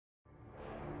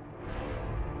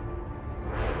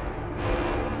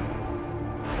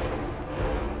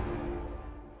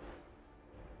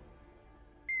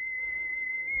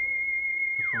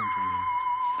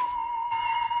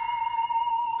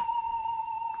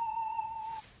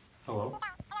Hello?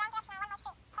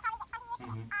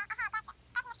 Mm-hmm.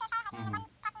 Mm-hmm.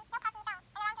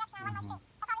 Mm-hmm.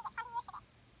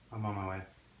 I'm on my way.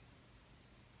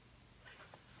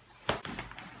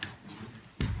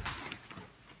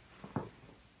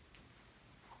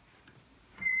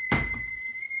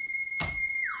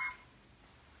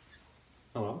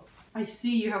 Hello? I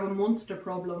see you have a monster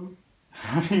problem.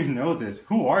 How do you know this?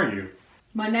 Who are you?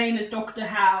 My name is Dr.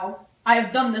 Howe. I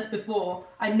have done this before.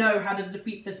 I know how to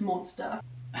defeat this monster.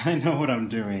 I know what I'm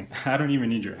doing. I don't even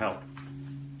need your help.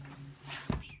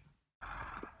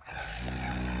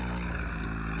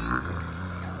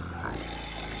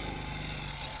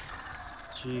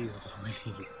 Jeez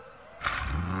Louise.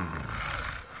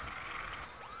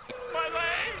 My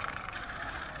leg!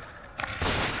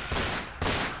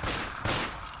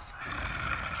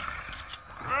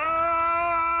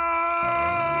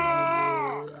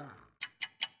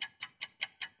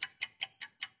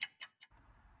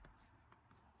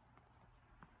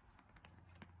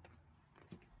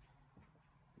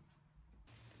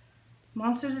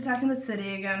 Monsters attacking the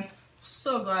city again.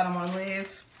 So glad I'm on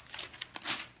leave.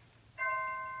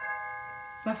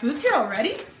 My food's here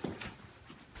already?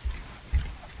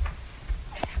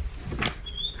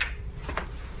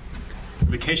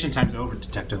 Vacation time's over,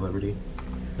 Detective Liberty.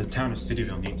 The town of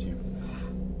Cityville needs you.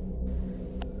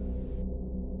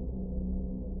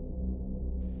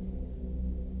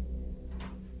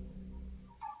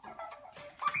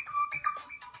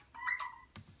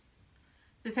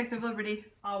 Detective Liberty.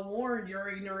 I warned your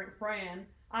ignorant friend.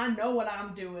 I know what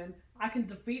I'm doing. I can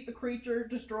defeat the creature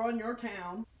destroying your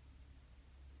town.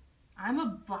 I'm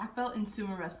a black belt in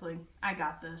sumo wrestling. I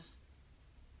got this.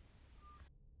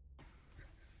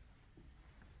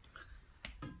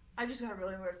 I just got a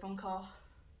really weird phone call.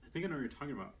 I think I know what you're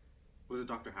talking about. Was it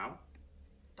Dr. Howe?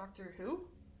 Doctor who?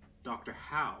 Dr.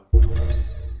 Howe.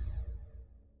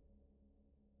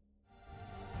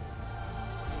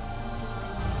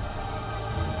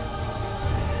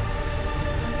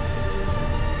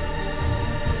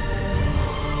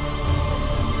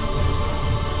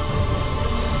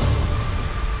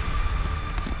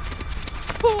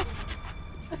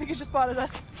 I think he just spotted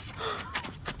us.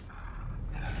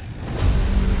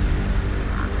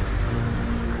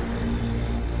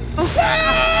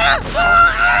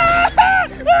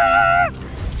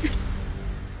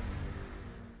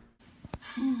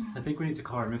 I think we need to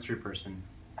call our mystery person.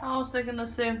 I was thinking the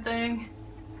same thing.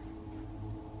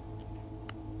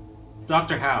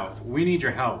 Dr. Howe, we need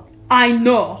your help. I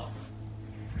know.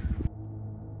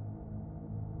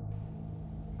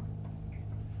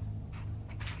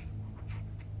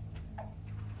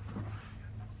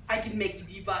 I can make a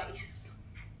device.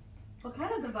 What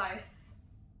kind of device?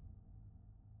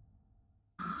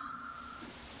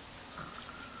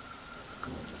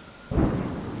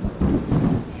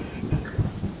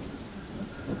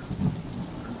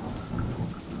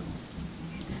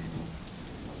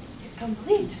 It's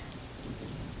complete.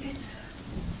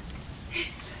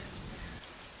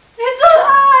 It's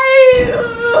alive!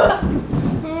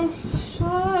 Oh,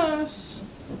 shush.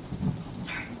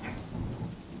 Sorry.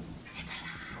 It's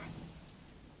alive.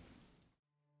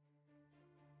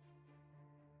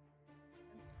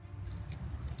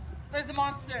 There's the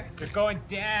monster. They're going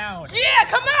down. Yeah,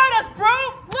 come at us, bro!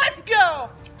 Let's go!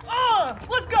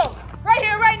 Let's go! Right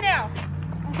here, right now!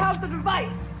 I have the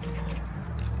device.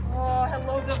 Oh,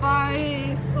 hello,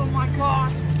 device! Oh my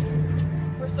gosh!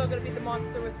 We're so gonna beat the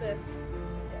monster with this.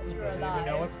 You're You alive.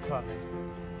 know what's coming.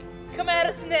 Come at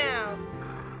us now!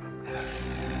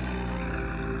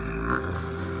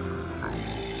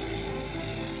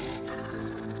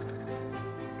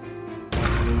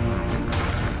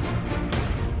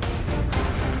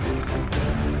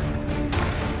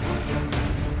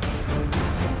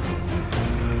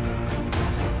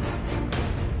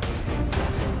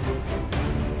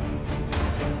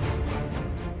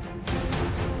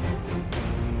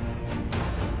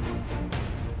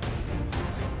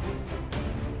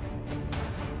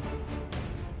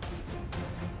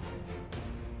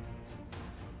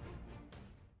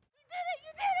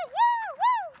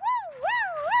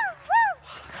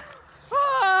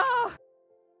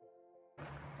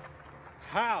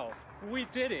 How? We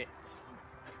did it.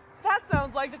 That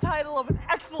sounds like the title of an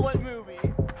excellent movie.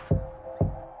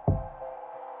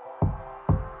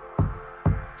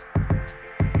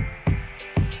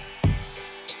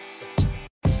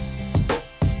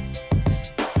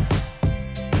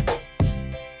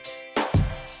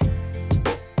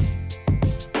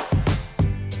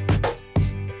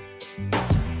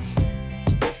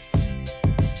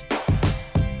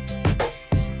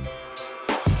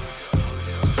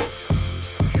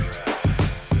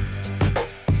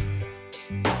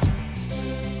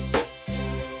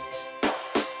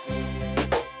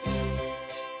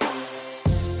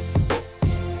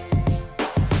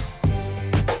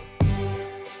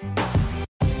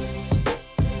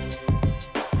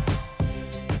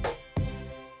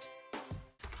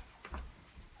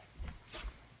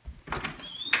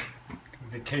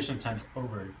 Vacation time's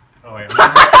over. Oh wait.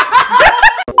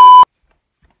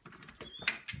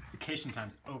 Vacation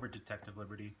time's over, Detective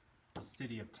Liberty. The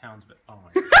city of Townsville. Oh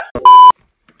my god.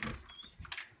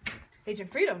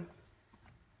 Agent Freedom.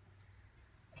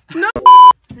 No.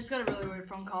 I just got a really weird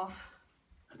phone call.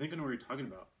 I think I know what you're talking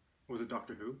about. Was it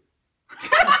Doctor Who?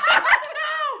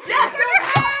 Yes!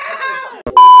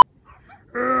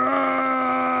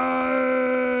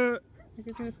 You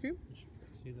guys gonna scream?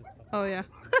 See the top. Oh yeah.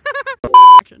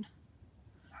 Action.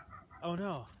 Oh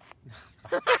no.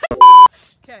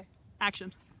 Okay.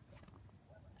 Action.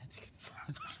 I think it's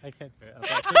fun. I can't do it.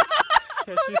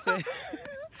 Can she say?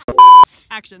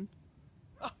 Action.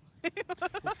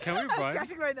 Can we run?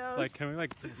 Scratching my nose. Like, can we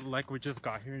like we just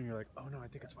got here and you're like, oh no, I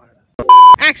think it's fun.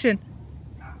 Action.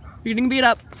 You're getting beat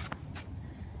up.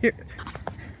 Here.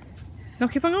 No,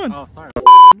 keep on going. Oh, sorry.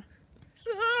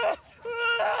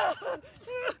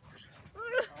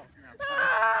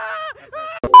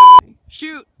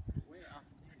 Shoot.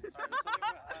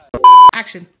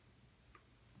 Action.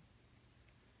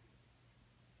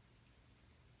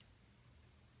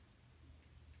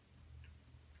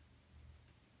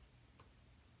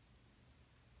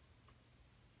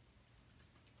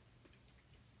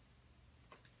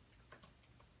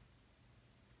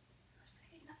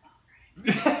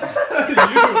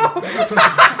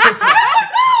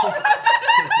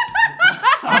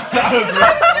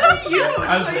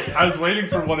 I was waiting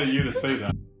for one of you to say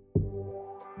that.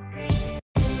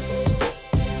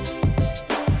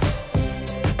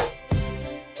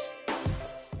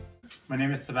 My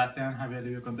name is Sebastian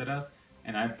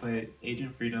and I played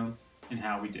Agent Freedom in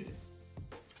How We Did It.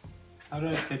 How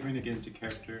did it take me to get into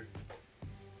character?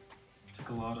 It took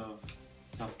a lot of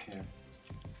self-care.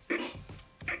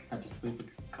 Had to sleep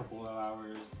a couple of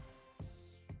hours.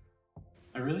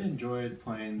 I really enjoyed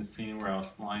playing the scene where I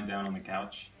was lying down on the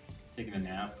couch, taking a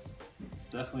nap.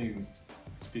 Definitely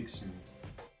speaks to me.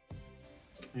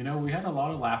 You know, we had a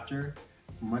lot of laughter.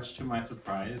 Much to my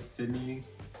surprise, Sydney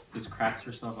just cracks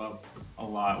herself up a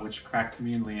lot, which cracked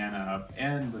me and LeAnna up,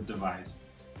 and the device,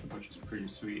 which was pretty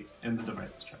sweet. And the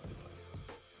device is Charlie.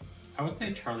 I would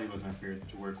say Charlie was my favorite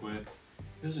to work with.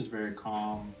 He was just very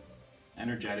calm,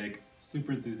 energetic,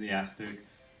 super enthusiastic,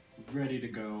 ready to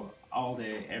go all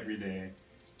day, every day,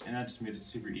 and that just made it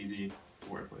super easy to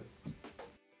work with.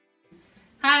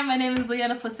 Hi, my name is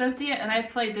LeAnna Placencia, and I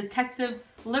play Detective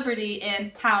Liberty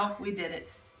in How We Did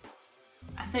It.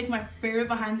 I think my favorite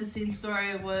behind-the-scenes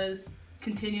story was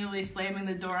continually slamming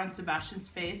the door on Sebastian's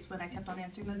face when I kept on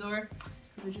answering the door.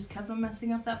 We just kept on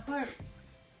messing up that part.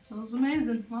 It was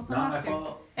amazing. Lots of laughter. Not my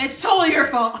fault. It's totally your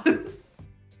fault.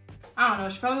 I don't know.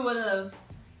 She probably would have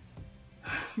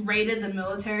raided the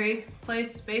military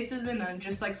bases and then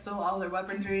just like stole all their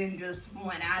weaponry and just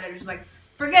went at it. Just like,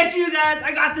 forget you guys.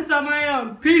 I got this on my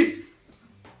own. Peace.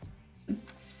 My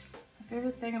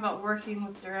favorite thing about working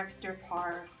with Director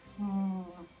Parr.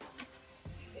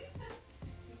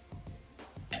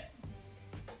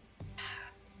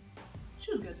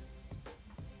 She was good.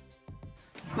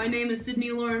 My name is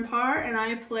Lawren Parr, and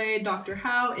I play Dr.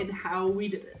 Howe in How We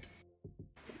Did It.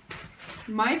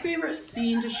 My favorite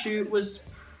scene to shoot was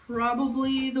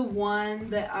probably the one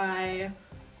that I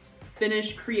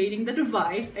finished creating the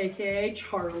device, aka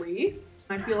Charlie.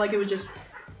 I feel like it was just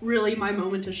really my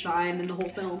moment to shine in the whole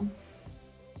film.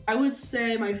 I would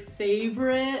say my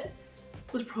favorite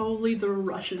was probably the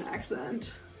Russian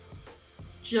accent.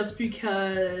 Just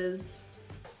because,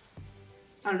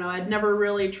 I don't know, I'd never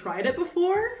really tried it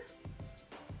before,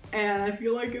 and I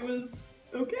feel like it was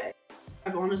okay.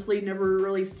 I've honestly never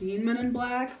really seen Men in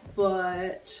Black,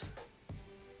 but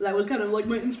that was kind of like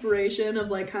my inspiration of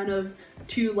like kind of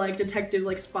two like detective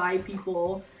like spy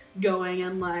people going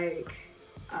and like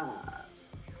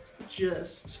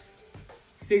just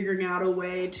figuring out a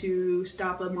way to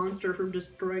stop a monster from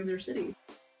destroying their city.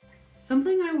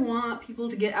 Something I want people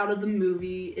to get out of the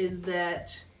movie is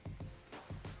that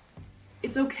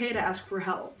it's okay to ask for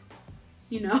help,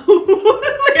 you know?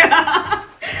 Yeah.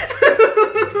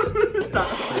 Stop.